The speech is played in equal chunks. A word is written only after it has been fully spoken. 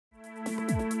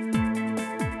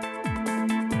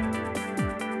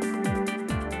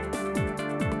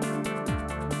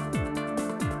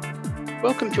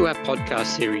Welcome to our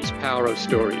podcast series, Power of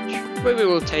Storage, where we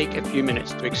will take a few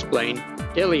minutes to explain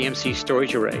Dell EMC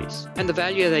storage arrays and the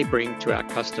value they bring to our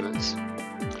customers.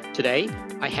 Today,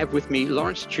 I have with me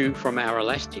Lawrence Chu from our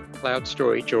Elastic Cloud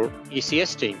Storage or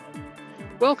ECS team.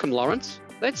 Welcome, Lawrence.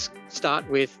 Let's start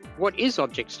with what is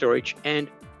object storage and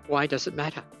why does it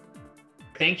matter?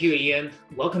 Thank you, Ian.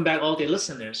 Welcome back, all the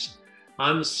listeners.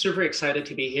 I'm super excited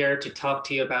to be here to talk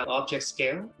to you about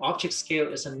ObjectScale.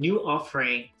 ObjectScale is a new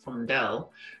offering from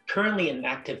Dell, currently in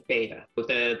active beta.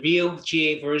 The real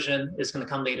GA version is going to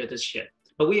come later this year.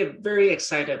 But we are very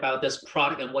excited about this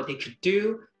product and what they could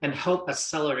do and help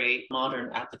accelerate modern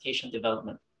application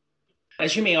development.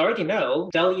 As you may already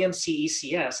know, Dell EMC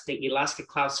ECS, the Elastic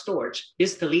Cloud Storage,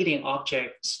 is the leading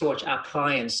object storage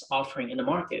appliance offering in the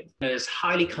market. It is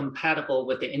highly compatible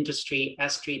with the industry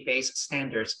S3-based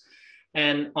standards.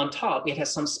 And on top, it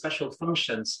has some special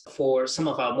functions for some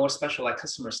of our more specialized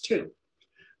customers too.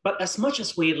 But as much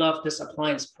as we love this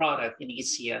appliance product in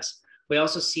ECS, we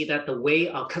also see that the way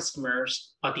our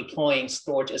customers are deploying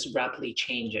storage is rapidly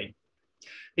changing.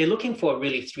 They're looking for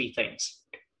really three things.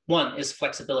 One is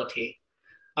flexibility.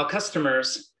 Our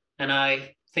customers, and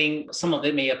I think some of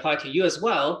it may apply to you as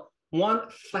well,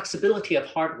 want flexibility of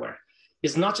hardware.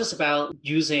 It's not just about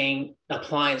using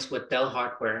appliance with Dell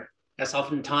hardware, as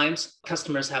oftentimes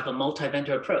customers have a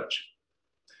multi-vendor approach.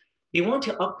 They want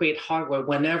to upgrade hardware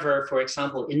whenever, for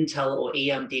example, Intel or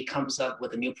AMD comes up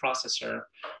with a new processor,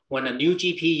 when a new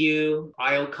GPU,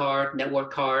 I/O card,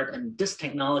 network card, and disk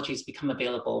technologies become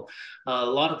available. A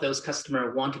lot of those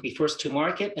customers want to be first to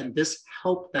market, and this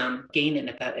helps them gain an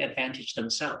advantage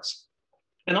themselves.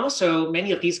 And also,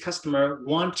 many of these customers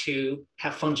want to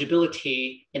have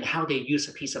fungibility in how they use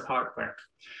a piece of hardware.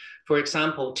 For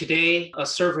example, today, a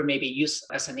server may be used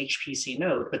as an HPC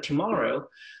node, but tomorrow,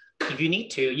 if you need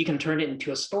to, you can turn it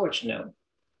into a storage node.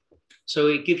 So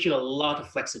it gives you a lot of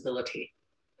flexibility.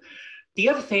 The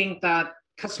other thing that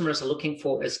customers are looking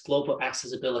for is global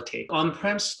accessibility.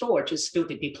 On-prem storage is still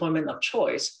the deployment of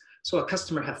choice, so a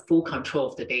customer has full control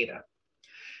of the data.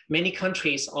 Many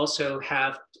countries also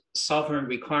have sovereign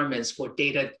requirements for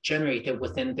data generated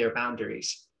within their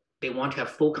boundaries. They want to have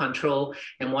full control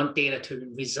and want data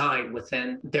to reside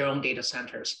within their own data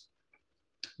centers.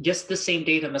 Just the same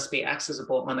data must be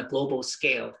accessible on a global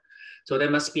scale. So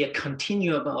there must be a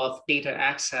continuum of data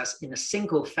access in a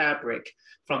single fabric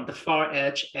from the far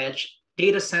edge,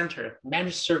 data center,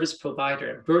 managed service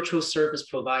provider, virtual service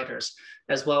providers,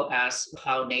 as well as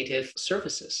cloud native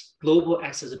services. Global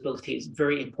accessibility is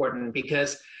very important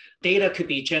because data could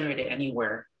be generated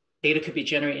anywhere. Data could be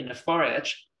generated in the far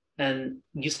edge, and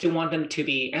you still want them to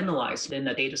be analyzed in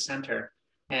the data center.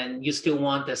 And you still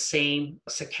want the same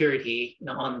security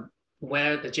on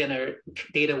where the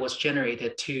data was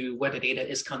generated to where the data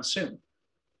is consumed.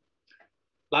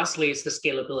 Lastly, is the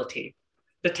scalability.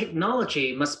 The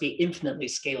technology must be infinitely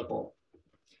scalable.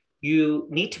 You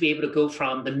need to be able to go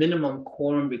from the minimum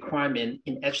quorum requirement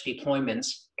in edge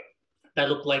deployments that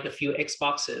look like a few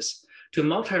Xboxes to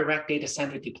multi-rack data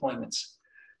center deployments.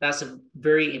 That's a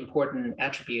very important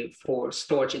attribute for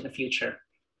storage in the future.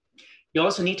 You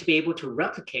also need to be able to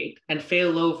replicate and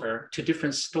fail over to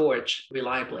different storage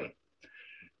reliably.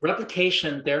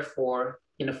 Replication, therefore,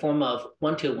 in the form of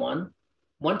one-to-one,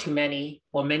 one-to-many,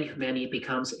 or many-to-many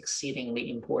becomes exceedingly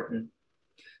important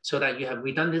so that you have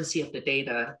redundancy of the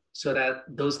data so that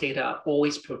those data are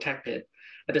always protected.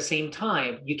 At the same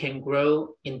time, you can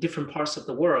grow in different parts of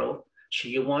the world,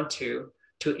 should you want to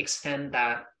extend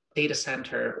that data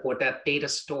center or that data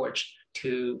storage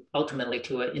to ultimately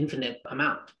to an infinite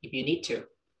amount if you need to.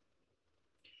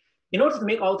 In order to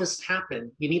make all this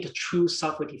happen, you need a true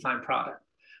software-defined product,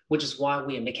 which is why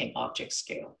we are making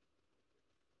ObjectScale.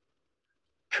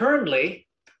 Currently,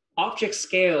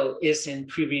 ObjectScale is in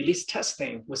pre-release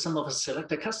testing with some of our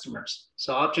selected customers.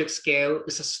 So ObjectScale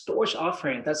is a storage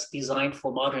offering that's designed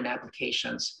for modern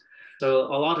applications.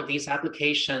 So a lot of these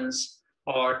applications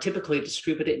are typically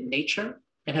distributed in nature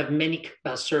and have many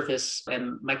service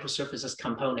and microservices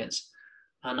components.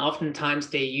 And oftentimes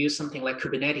they use something like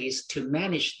Kubernetes to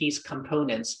manage these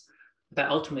components that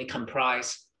ultimately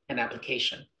comprise an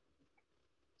application.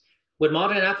 With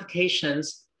modern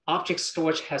applications, object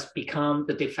storage has become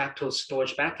the de facto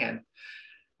storage backend.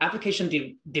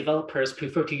 Application developers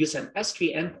prefer to use an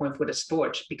S3 endpoint for the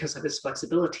storage because of its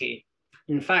flexibility.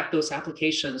 In fact, those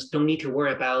applications don't need to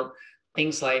worry about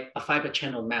things like a fiber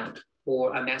channel mount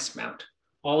or a mask mount.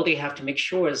 All they have to make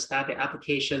sure is that the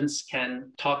applications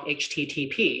can talk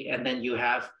HTTP, and then you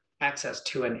have access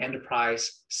to an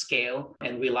enterprise scale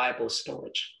and reliable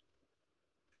storage.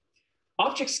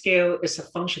 ObjectScale is a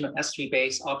function of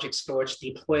S3-based object storage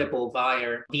deployable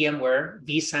via VMware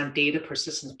vSAN Data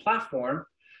Persistence Platform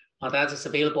that is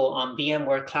available on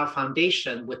VMware Cloud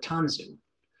Foundation with Tanzu.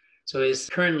 So it's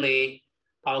currently,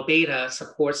 our beta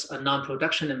supports a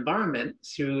non-production environment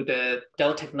through the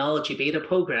Dell Technology Beta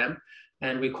Program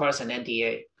and requires an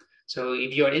NDA. So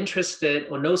if you're interested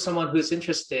or know someone who's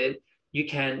interested, you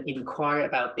can inquire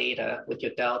about beta with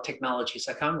your Dell Technologies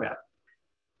account rep.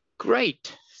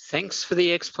 Great. Thanks for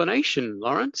the explanation,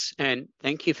 Lawrence, and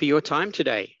thank you for your time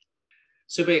today.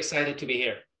 Super excited to be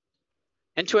here.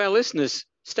 And to our listeners,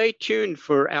 stay tuned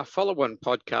for our follow-on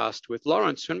podcast with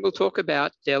Lawrence when we'll talk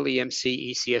about Dell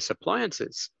EMC ECS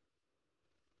appliances.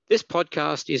 This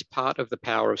podcast is part of the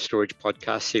Power of Storage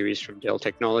podcast series from Dell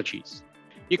Technologies.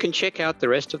 You can check out the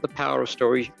rest of the Power of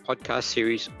Storage podcast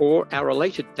series or our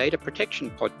related data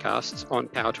protection podcasts on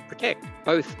Power to Protect,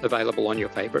 both available on your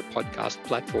favorite podcast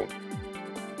platform.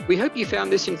 We hope you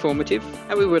found this informative,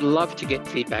 and we would love to get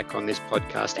feedback on this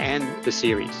podcast and the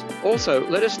series. Also,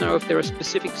 let us know if there are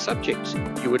specific subjects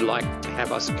you would like to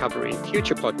have us cover in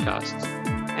future podcasts.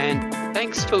 And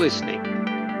thanks for listening.